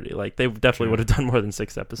huge celebrity. Like, they definitely would have done more than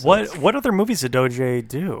 6 episodes. What other movies did OJ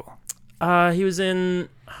do? He was in...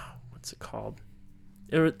 what's it called?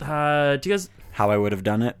 Do you guys... How I Would Have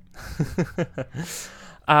Done It. let's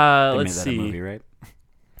Made that see. a movie, right?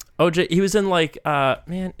 OJ, he was in like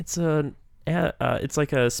it's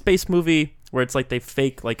like a space movie where it's like they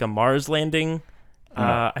fake like a Mars landing.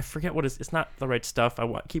 I forget what it's not The Right Stuff.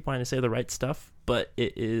 Keep wanting to say The Right Stuff, but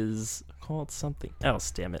it is called something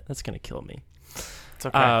else. Damn it, that's gonna kill me. It's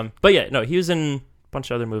okay. But yeah, no, he was in a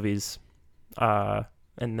bunch of other movies, and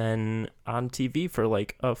then on TV for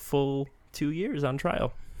like a full 2 years on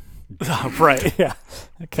trial. Right. Yeah.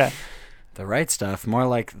 Okay. The Right Stuff, more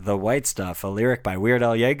like The White Stuff, a lyric by Weird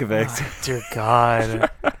Al Yankovic. Oh, dear God.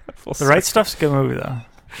 Full The Right Stuff's a good movie, though.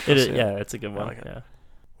 It is, yeah, it's a good one. like it. Yeah,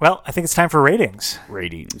 Well, I think it's time for ratings.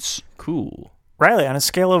 Ratings. cool. Riley, on a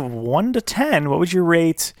scale of 1 to 10, what would you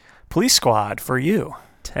rate Police Squad for you?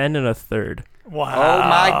 10 1/3. Wow. Oh,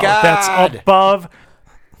 my God. That's above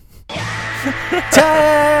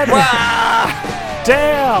 10. Wow.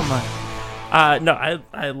 Damn. No,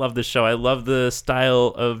 I love this show. I love the style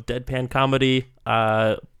of deadpan comedy.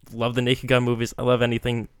 Love the Naked Gun movies. I love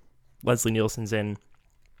anything Leslie Nielsen's in.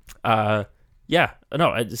 Yeah,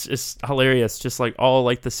 no, it's just hilarious. Just like all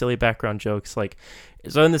like the silly background jokes. Like,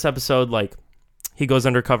 so in this episode, like he goes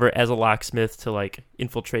undercover as a locksmith to like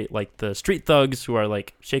infiltrate like the street thugs who are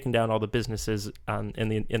like shaking down all the businesses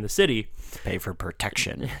in the city Pay for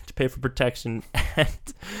protection. to pay for protection, and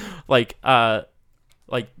like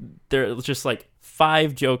there's just like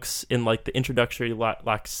 5 jokes in like the introductory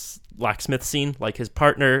locksmith scene. Like his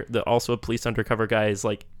partner, also a police undercover guy, is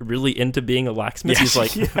like really into being a locksmith. Yes.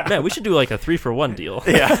 He's like, man, we should do like a 3-for-1 deal.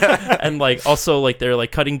 Yeah. And like also like they're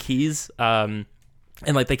like cutting keys, and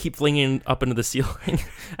like they keep flinging up into the ceiling,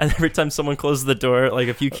 and every time someone closes the door, like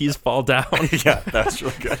a few keys fall down. Yeah, that's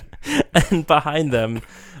really good. And behind them,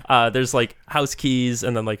 there's like house keys,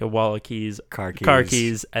 and then like a wall of keys, Car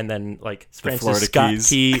keys, and then like The Francis Florida Scott keys.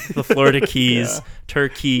 key, the Florida keys, Yeah.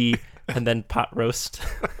 turkey, and then pot roast.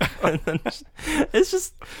 And then it's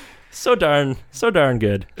just so darn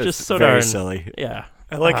good. It's Just so very darn silly. Yeah.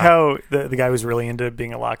 I like how the guy was really into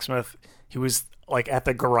being a locksmith. He was like at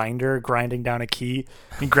the grinder grinding down a key.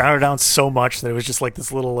 He ground it down so much that it was just like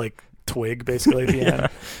this little like twig basically at the end.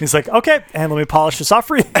 He's like, okay, and let me polish this off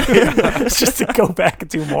for you. It's just to go back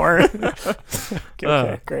and do more.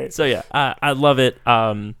 Okay, great. So yeah, I love it.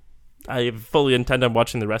 I fully intend on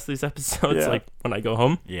watching the rest of these episodes Yeah. like when I go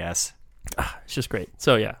home. Yes. It's just great.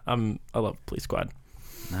 So yeah, I love Police Squad.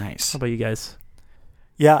 Nice. How about you guys?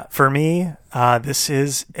 Yeah, for me, this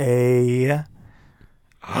is a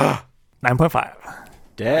 9.5.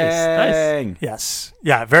 Dang. Yes.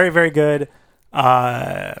 Yeah, very, very good.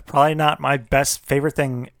 Probably not my best favorite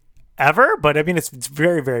thing ever, but I mean, it's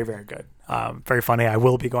very, very, very good. Very funny. I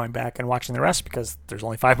will be going back and watching the rest because there's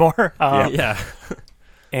only 5 more. Yeah.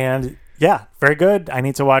 And yeah, very good. I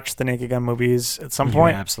need to watch the Naked Gun movies at some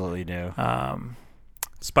point. You absolutely do.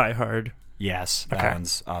 Spy Hard, Yes, that Okay.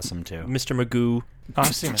 one's awesome too. Mr. Magoo. Oh,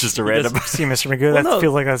 I've seen Just Mr. a random. I've seen Mr. Magoo. That no.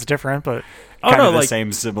 feels like that's different, but Oh kind no, of the like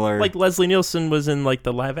same, similar. like Leslie Nielsen was in like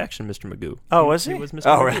the live action Mr. Magoo. oh, was he? He was Mr.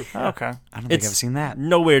 Oh, Magoo. really? Oh, okay. I don't think it's- I've seen that.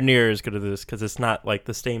 Nowhere near as good as this because it's not like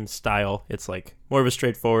the same style. It's like more of a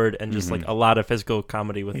straightforward and just like a lot of physical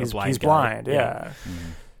comedy with a blind He's guy. blind. Yeah.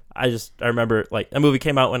 I remember like a movie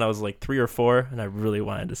came out when I was like 3 or 4 and I really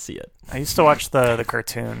wanted to see it. I used to watch the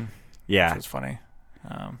cartoon. Yeah. It was funny.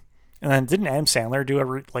 And then didn't Adam Sandler do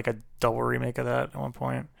a double remake of that at one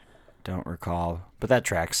point? Don't recall, but that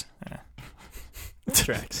tracks.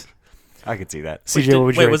 Tracks. I could see that. CJ, what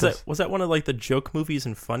would you rate was this? that one of like the joke movies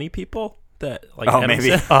and funny people that like Oh, Adam maybe.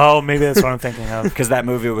 Sandler- Oh, maybe that's what I'm thinking of. Because that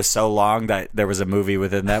movie was so long that there was a movie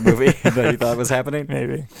within that movie that he thought was happening.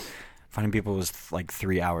 Maybe. Funny People was like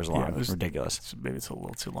 3 hours long. Yeah, it was- ridiculous. Maybe it's a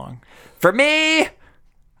little too long. For me,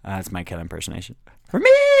 that's my kid impersonation. For me,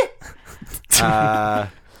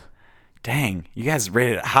 dang, you guys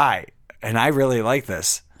rated it high, and I really like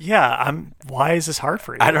this. Yeah, why is this hard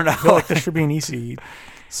for you? I don't know. I feel like this should be an easy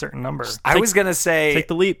certain number. I was gonna say Take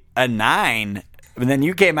the leap. a 9, but then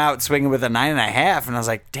you came out swinging with a 9.5, and I was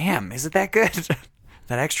like, damn, is it that good?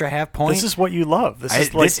 That extra half point. This is what you love. This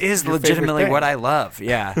is like this is your legitimately favorite what thing. I love.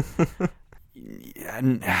 Yeah.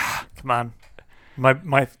 Come on,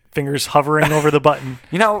 my fingers hovering over the button.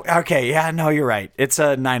 You know, okay, yeah, no, you're right. It's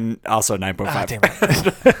a 9, also 9.5. Ah, damn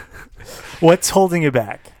it. What's holding you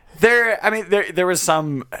back? There was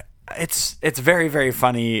some. It's very, very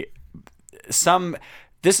funny.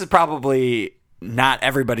 This is probably not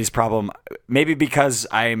everybody's problem. Maybe because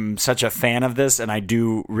I'm such a fan of this and I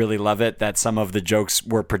do really love it, that some of the jokes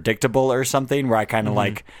were predictable or something, where I kind of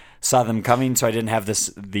like saw them coming, so I didn't have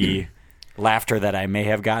the laughter that I may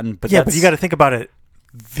have gotten. But but you got to think about it.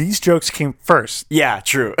 These jokes came first. Yeah,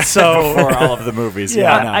 true. So before all of the movies.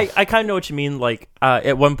 Yeah. I know. I kind of know what you mean. Like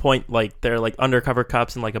at one point, like they're like undercover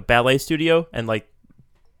cops in like a ballet studio, and like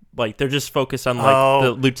they're just focused on like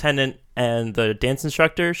the lieutenant and the dance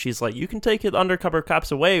instructor. She's like, you can take the undercover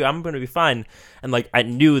cops away, I'm going to be fine. And like I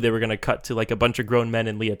knew they were going to cut to like a bunch of grown men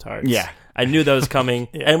in leotards. Yeah. I knew that was coming.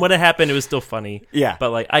 And when it happened, it was still funny. Yeah.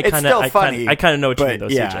 But like It's still funny, I kind of know what you but mean though,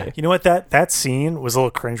 yeah. CJ. You know what? That scene was a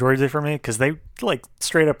little cringeworthy for me because they like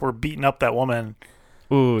straight up were beating up that woman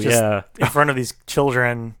Ooh, just yeah. in front of these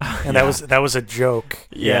children, and that was a joke.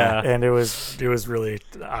 Yeah. And it was really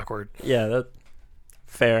awkward. Yeah, that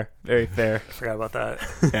fair. Very fair. Forgot about that.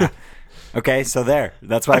 Yeah. Okay, so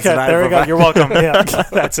that's why I Okay, said there we go. You're welcome. Yeah,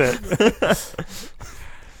 that's it.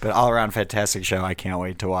 But all around fantastic show. I can't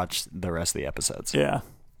wait to watch the rest of the episodes. Yeah,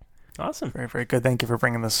 Awesome. very, very good. Thank you for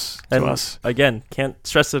bringing this And to us. again, can't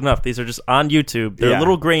stress it enough. These are just on YouTube. They're Yeah. a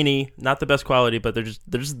little grainy, not the best quality, but they're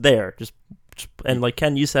just there. Just and like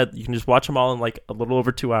Ken, you said, you can just watch them all in like a little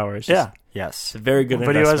over 2 hours. Yeah, Yes. It's a very good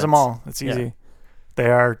video has them investment. all. It's Yeah. easy.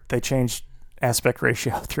 They change aspect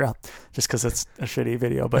ratio throughout just because it's a shitty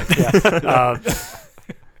video. But yeah,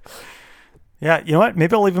 yeah. You know what?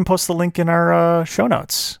 Maybe I'll even post the link in our show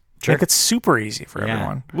notes. Sure. Make it super easy for Yeah.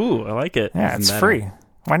 everyone. Ooh, I like it. Yeah, Even it's better. free.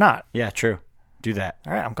 Why not? Yeah, true. Do that.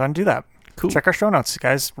 All right, I'm going to do that. Cool. Check our show notes,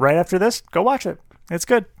 guys. Right after this, go watch it. It's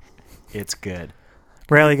good. It's good.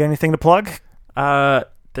 Riley, you got anything to plug?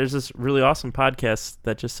 There's this really awesome podcast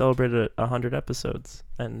that just celebrated 100 episodes,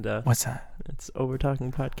 and What's that? it's Over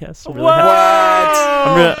Talking Podcast. I'm What?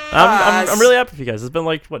 I'm really happy for you guys. It's been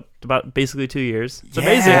like about basically 2 years. It's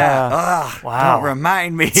amazing. Ugh, Wow. Don't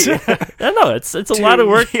remind me. I know it's a 2 lot of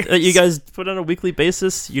work years. that you guys put on a weekly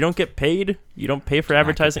basis. You don't get paid. You don't pay for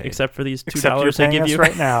advertising paid. except for these Except you're $2 they paying give us you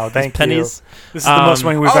right now. Thank pennies. you. This is the most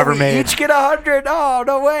money we've ever we made. each get 100. Oh,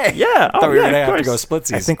 no way. Yeah. I thought we were yeah, gonna of have to go course.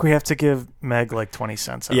 splitsies. I think we have to give Meg like 20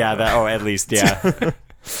 cents. out Yeah. of that. At least. Yeah.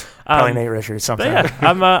 Probably Nate Richards, But something. yeah,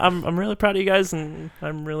 I'm really proud of you guys, and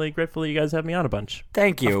I'm really grateful that you guys have me on a bunch.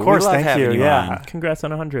 Thank you. Of course, We love thank having you, yeah. on. Congrats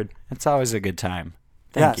on 100. It's always a good time.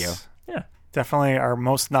 Thank you. Yeah. Definitely our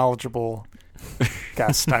most knowledgeable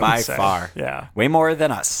guest, I By would say. far. Yeah. Way more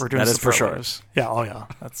than us. We're doing That is for sure. superlatives. Yeah, oh yeah.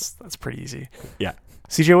 That's pretty easy. Yeah.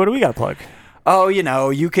 CJ, what do we got to plug? Oh,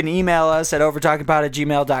 you can email us at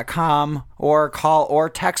overtalkingpod@gmail.com or call or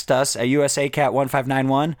text us at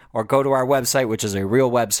USACat1591 or go to our website, which is a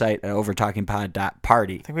real website at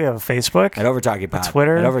overtalkingpod.party. I think we have a Facebook At overtalkingpod. a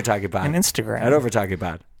Twitter, At overtalkingpod. and Instagram. At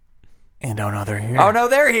overtalkingpod. And oh no, they're here. Oh, no,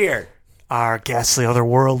 they're here. Our ghastly,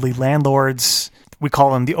 otherworldly landlords. We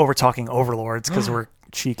call them the overtalking overlords because we're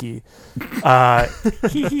cheeky.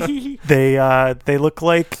 They look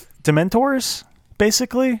like Dementors,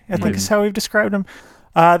 basically, I think is how we've described them.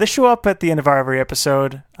 They show up at the end of every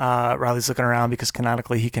episode. Riley's looking around because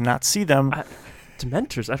canonically he cannot see them.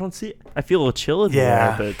 Dementors. I don't see. I feel a little chill in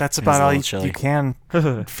Yeah, there, but that's a about all little you chilly. can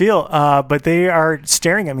feel. But they are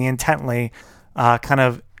staring at me intently, kind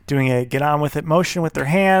of doing a get on with it motion with their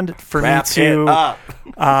hand for Wrap me to it up.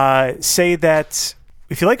 say that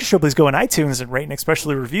if you like the show, please go on iTunes and rate and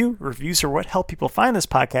especially review. Reviews are what help people find this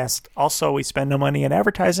podcast. Also, we spend no money in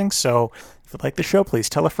advertising, so if you like the show, please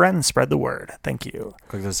tell a friend and spread the word. Thank you.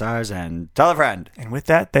 Click the stars and tell a friend. And with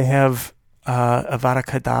that, they have Avada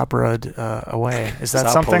Kedavra away. Is that Saw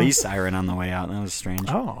a something? police siren on the way out. That was strange.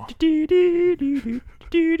 Oh.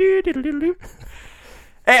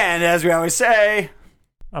 And as we always say,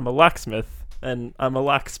 I'm a locksmith, and I'm a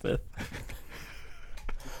locksmith.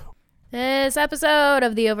 This episode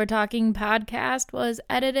of the Overtalking podcast was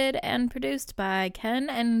edited and produced by Ken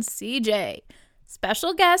and CJ.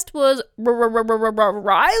 Special guest was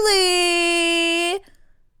Riley.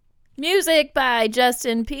 Music by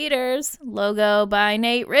Justin Peters. Logo by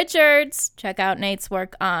Nate Richards. Check out Nate's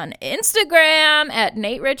work on Instagram at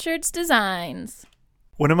Nate Richards Designs.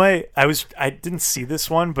 One of my, I didn't see this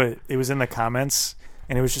one, but it was in the comments,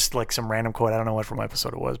 and it was just like some random quote. I don't know what from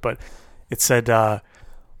episode it was, but it said, well,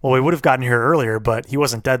 we would have gotten here earlier, but he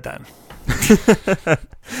wasn't dead then.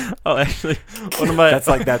 Oh, actually, one of my that's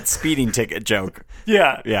like that speeding ticket joke.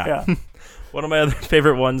 Yeah. Yeah. one of my other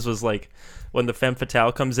favorite ones was like when the femme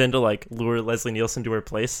fatale comes in to like lure Leslie Nielsen to her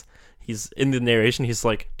place. He's in the narration. He's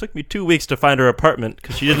like, "Took me 2 weeks to find her apartment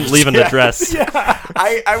because she didn't leave an address."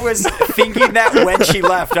 I was thinking that when she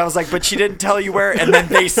left. I was like, but she didn't tell you where. And then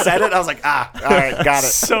they said it. I was like, all right, got it.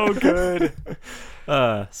 So good.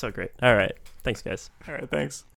 So great. All right. Thanks, guys. All right, thanks.